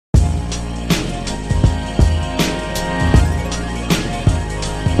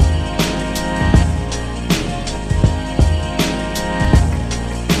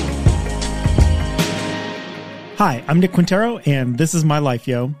Hi, I'm Nick Quintero, and this is My Life,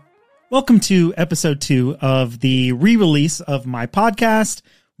 Yo. Welcome to episode 2 of the re-release of my podcast,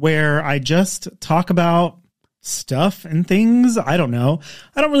 where I just talk about stuff and things. I don't know.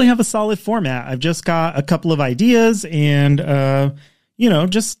 I don't really have a solid format. I've just got a couple of ideas and,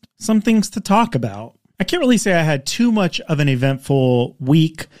 just some things to talk about. I can't really say I had too much of an eventful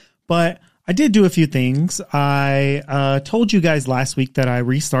week, but I did do a few things. I told you guys last week that I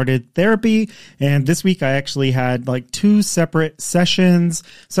restarted therapy, and this week I actually had like 2 separate sessions.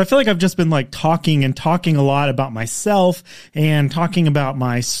 So I feel like I've just been like talking a lot about myself and talking about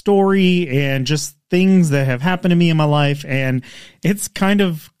my story and just things that have happened to me in my life, and it's kind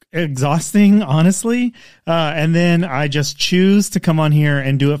of exhausting, honestly. And then I just choose to come on here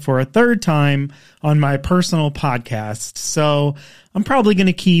and do it for a third time on my personal podcast. So I'm probably going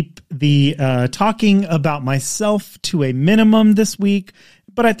to keep the talking about myself to a minimum this week,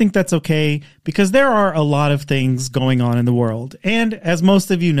 but I think that's okay because there are a lot of things going on in the world. And as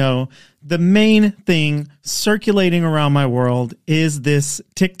most of you know, the main thing circulating around my world is this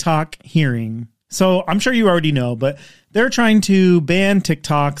TikTok hearing. So I'm sure you already know, but they're trying to ban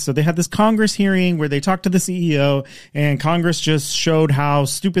TikTok. So they had this Congress hearing where they talked to the CEO, and Congress just showed how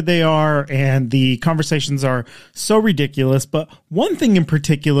stupid they are, and the conversations are so ridiculous. But one thing in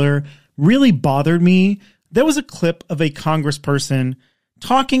particular really bothered me. There was a clip of a congressperson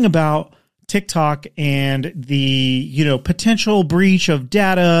talking about TikTok and the, potential breach of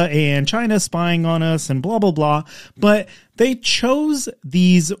data and China spying on us and blah, blah, blah. But they chose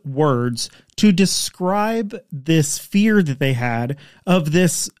these words to describe this fear that they had of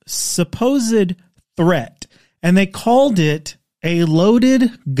this supposed threat. And they called it a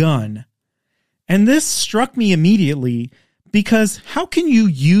loaded gun. And this struck me immediately because how can you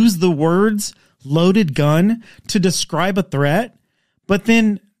use the words loaded gun to describe a threat, but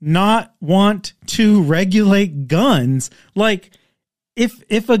then not want to regulate guns? Like,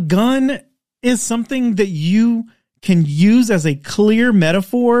 if a gun is something that you can use as a clear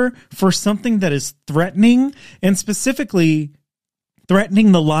metaphor for something that is threatening, and specifically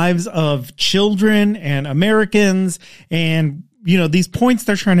threatening the lives of children and Americans, and, these points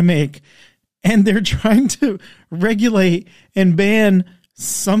they're trying to make, and they're trying to regulate and ban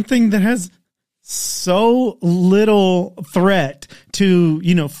something that has so little threat to,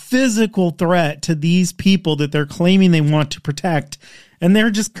 physical threat to these people that they're claiming they want to protect. And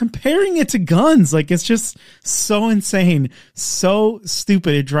they're just comparing it to guns. Like, it's just so insane, so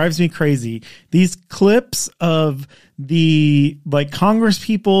stupid. It drives me crazy. These clips of the Congress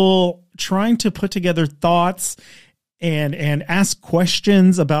people trying to put together thoughts and ask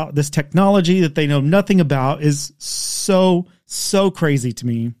questions about this technology that they know nothing about is so crazy to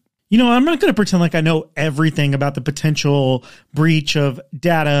me. I'm not going to pretend like I know everything about the potential breach of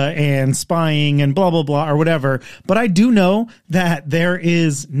data and spying and blah, blah, blah, or whatever. But I do know that there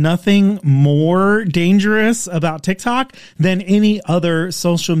is nothing more dangerous about TikTok than any other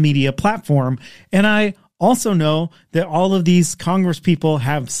social media platform. And I also know that all of these Congress people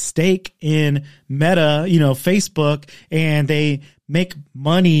have stake in Meta, Facebook, and they make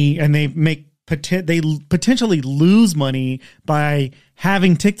money, and they potentially lose money by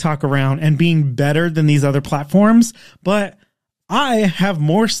having TikTok around and being better than these other platforms. But I have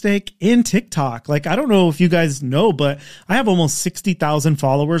more stake in TikTok. I don't know if you guys know, but I have almost 60,000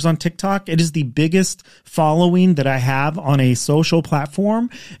 followers on TikTok. It is the biggest following that I have on a social platform.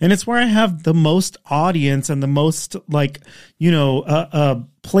 And it's where I have the most audience and the most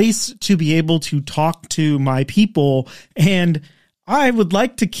place to be able to talk to my people. And I would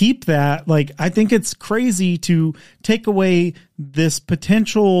like to keep that. I think it's crazy to take away this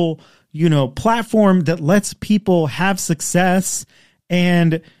potential, platform that lets people have success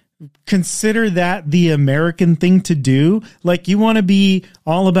and consider that the American thing to do. You want to be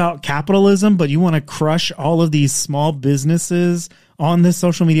all about capitalism, but you want to crush all of these small businesses on this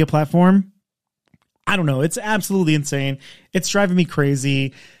social media platform. I don't know. It's absolutely insane. It's driving me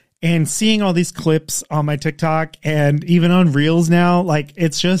crazy. And seeing all these clips on my TikTok and even on Reels now,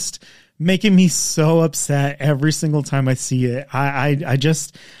 it's just making me so upset every single time I see it.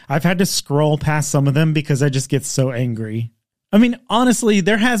 I've had to scroll past some of them because I just get so angry. I mean, honestly,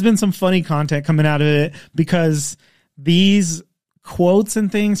 there has been some funny content coming out of it because these quotes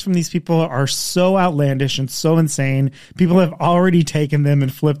and things from these people are so outlandish and so insane. People have already taken them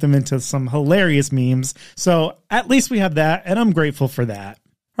and flipped them into some hilarious memes. So at least we have that, and I'm grateful for that.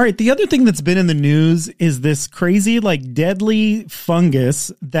 All right, the other thing that's been in the news is this crazy, deadly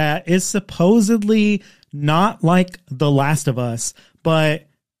fungus that is supposedly not like The Last of Us, but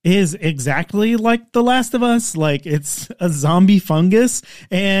is exactly like The Last of Us. Like, it's a zombie fungus,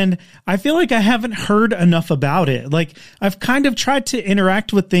 and I feel like I haven't heard enough about it. Like, I've kind of tried to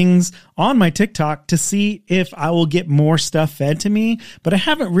interact with things on my TikTok to see if I will get more stuff fed to me, but I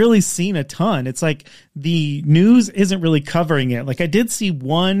haven't really seen a ton. It's like the news isn't really covering it. Like, I did see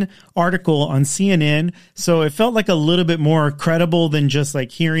one article on CNN, so it felt like a little bit more credible than just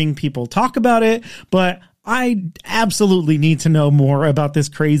like hearing people talk about it, but I absolutely need to know more about this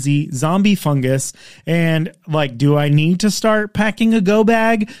crazy zombie fungus. And like, do I need to start packing a go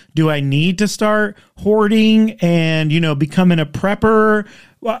bag? Do I need to start hoarding and, becoming a prepper?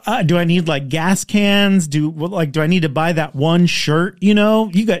 Do I need like gas cans? Do I need to buy that one shirt?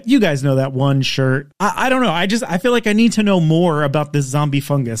 You guys know that one shirt. I don't know. I feel like I need to know more about this zombie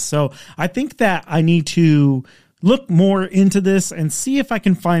fungus. So I think that I need to look more into this and see if I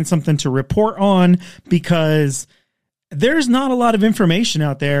can find something to report on, because there's not a lot of information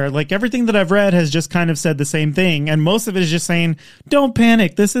out there. Like, everything that I've read has just kind of said the same thing. And most of it is just saying, don't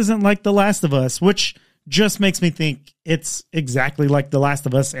panic. This isn't like The Last of Us, which just makes me think it's exactly like The Last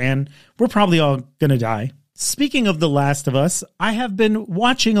of Us, and we're probably all going to die. Speaking of The Last of Us, I have been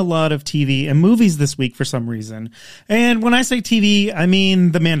watching a lot of TV and movies this week for some reason. And when I say TV, I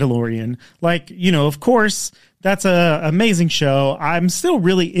mean The Mandalorian. Like, of course, that's a amazing show. I'm still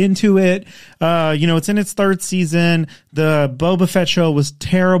really into it. It's in its third season. The Boba Fett show was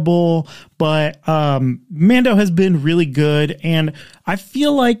terrible, but Mando has been really good. And I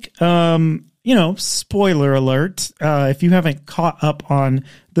feel like, spoiler alert, if you haven't caught up on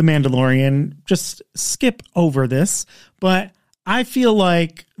The Mandalorian, just skip over this. But I feel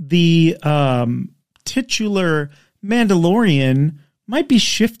like the titular Mandalorian might be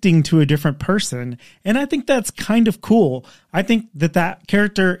shifting to a different person. And I think that's kind of cool. I think that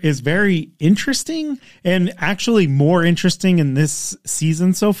character is very interesting, and actually more interesting in this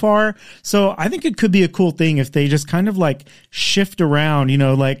season so far. So I think it could be a cool thing if they just kind of like shift around,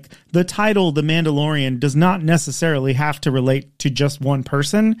 like the title, The Mandalorian, does not necessarily have to relate to just one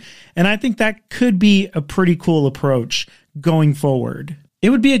person. And I think that could be a pretty cool approach going forward. It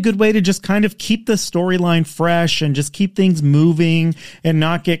would be a good way to just kind of keep the storyline fresh and just keep things moving and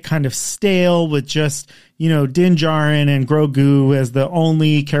not get kind of stale with just, Din Djarin and Grogu as the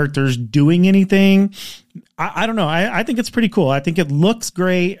only characters doing anything. I don't know. I think it's pretty cool. I think it looks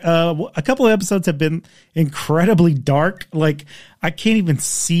great. A couple of episodes have been incredibly dark. Like, I can't even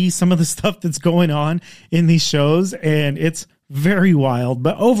see some of the stuff that's going on in these shows, and it's very wild.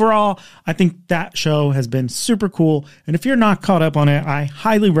 But overall, I think that show has been super cool. And if you're not caught up on it, I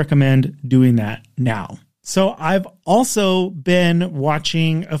highly recommend doing that now. So I've also been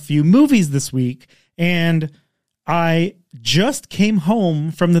watching a few movies this week, and I just came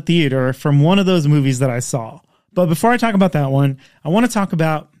home from the theater from one of those movies that I saw. But before I talk about that one, I want to talk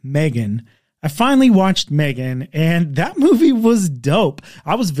about Megan. I finally watched Megan, and that movie was dope.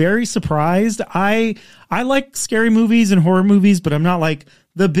 I was very surprised. I like scary movies and horror movies, but I'm not like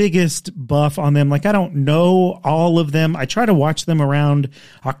the biggest buff on them. Like, I don't know all of them. I try to watch them around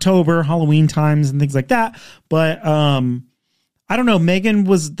October, Halloween times and things like that. But I don't know. Megan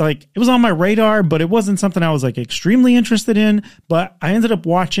was like, it was on my radar, but it wasn't something I was like extremely interested in. But I ended up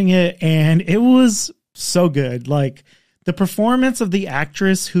watching it, and it was so good. Like, the performance of the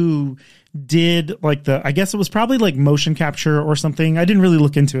actress who did like I guess it was probably like motion capture or something. I didn't really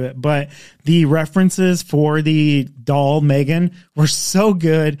look into it, but the references for the doll Megan were so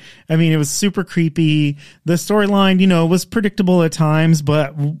good. I mean, it was super creepy. The storyline, was predictable at times,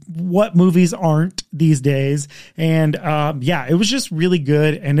 but what movies aren't these days? And it was just really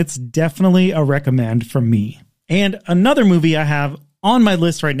good, and it's definitely a recommend from me. And another movie I have on my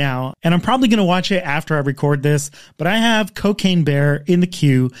list right now, and I'm probably going to watch it after I record this, but I have Cocaine Bear in the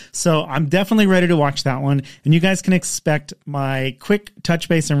queue, so I'm definitely ready to watch that one, and you guys can expect my quick touch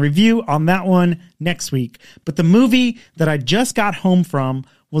base and review on that one next week. But the movie that I just got home from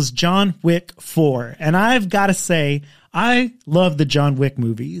was John Wick 4, and I've got to say, I love the John Wick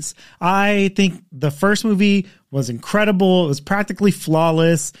movies. I think the first movie was incredible. It was practically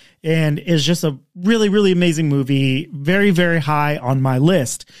flawless, and is just a really, really amazing movie. Very, very high on my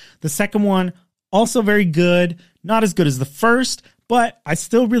list. The second one, also very good. Not as good as the first, but I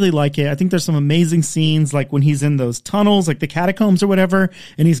still really like it. I think there's some amazing scenes, like when he's in those tunnels, like the catacombs or whatever,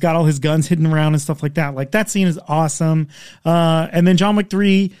 and he's got all his guns hidden around and stuff like that. Like, that scene is awesome. And then John Wick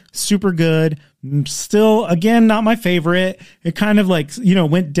 3, super good. Still, again, not my favorite. It kind of like,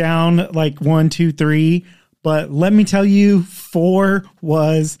 went down like 1, 2, 3. But let me tell you, 4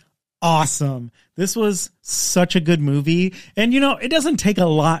 was awesome. This was such a good movie. And, it doesn't take a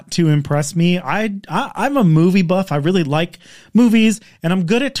lot to impress me. I'm a movie buff. I really like movies, and I'm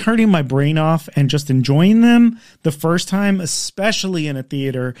good at turning my brain off and just enjoying them the first time, especially in a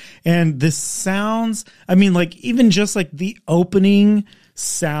theater. And this sounds, even just like the opening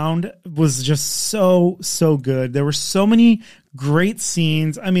sound was just so good. There were so many great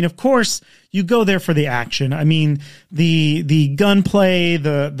scenes. Of course, you go there for the action. The gunplay,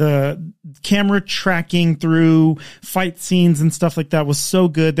 the camera tracking through fight scenes and stuff like that was so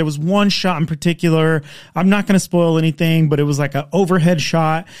good. There was one shot in particular. I'm not going to spoil anything, but it was like an overhead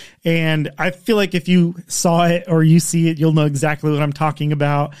shot. And I feel like if you saw it or you see it, you'll know exactly what I'm talking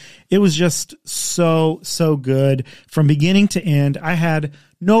about. It was just so good from beginning to end. I had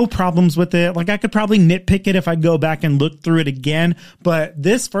no problems with it. Like, I could probably nitpick it if I go back and look through it again. But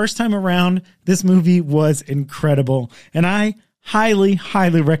this first time around, this movie was incredible. And I highly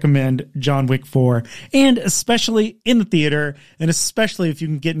recommend John Wick 4, and especially in the theater, and especially if you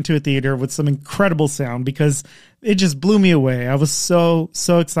can get into a theater with some incredible sound, because it just blew me away. I was so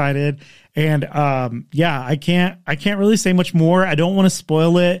excited. And I can't really say much more. I don't want to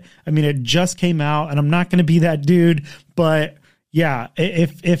spoil it. It just came out, and I'm not going to be that dude, but yeah,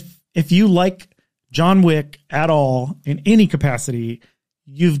 if you like John Wick at all in any capacity,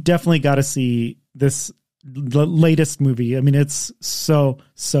 you've definitely got to see this latest movie. It's so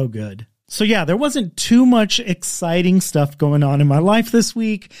good. So yeah, there wasn't too much exciting stuff going on in my life this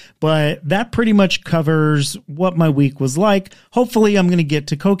week, but that pretty much covers what my week was like. Hopefully I'm going to get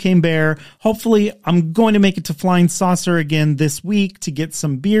to Cocaine Bear. Hopefully I'm going to make it to Flying Saucer again this week to get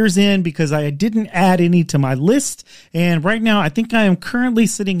some beers in, because I didn't add any to my list. And right now I think I am currently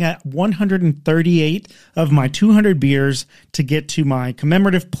sitting at 138 of my 200 beers to get to my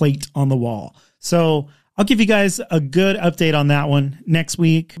commemorative plate on the wall. So I'll give you guys a good update on that one next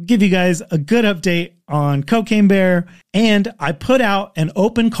week. I'll give you guys a good update on Cocaine Bear. And I put out an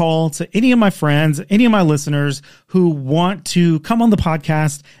open call to any of my friends, any of my listeners who want to come on the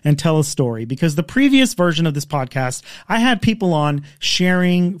podcast and tell a story. Because the previous version of this podcast, I had people on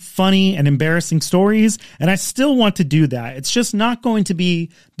sharing funny and embarrassing stories, and I still want to do that. It's just not going to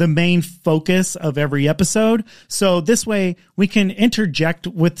be the main focus of every episode. So this way we can interject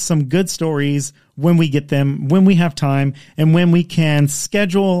with some good stories when we get them, when we have time, and when we can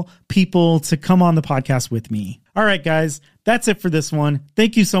schedule people to come on the podcast with me. All right, guys, that's it for this one.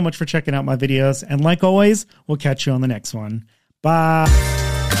 Thank you so much for checking out my videos. And like always, we'll catch you on the next one. Bye.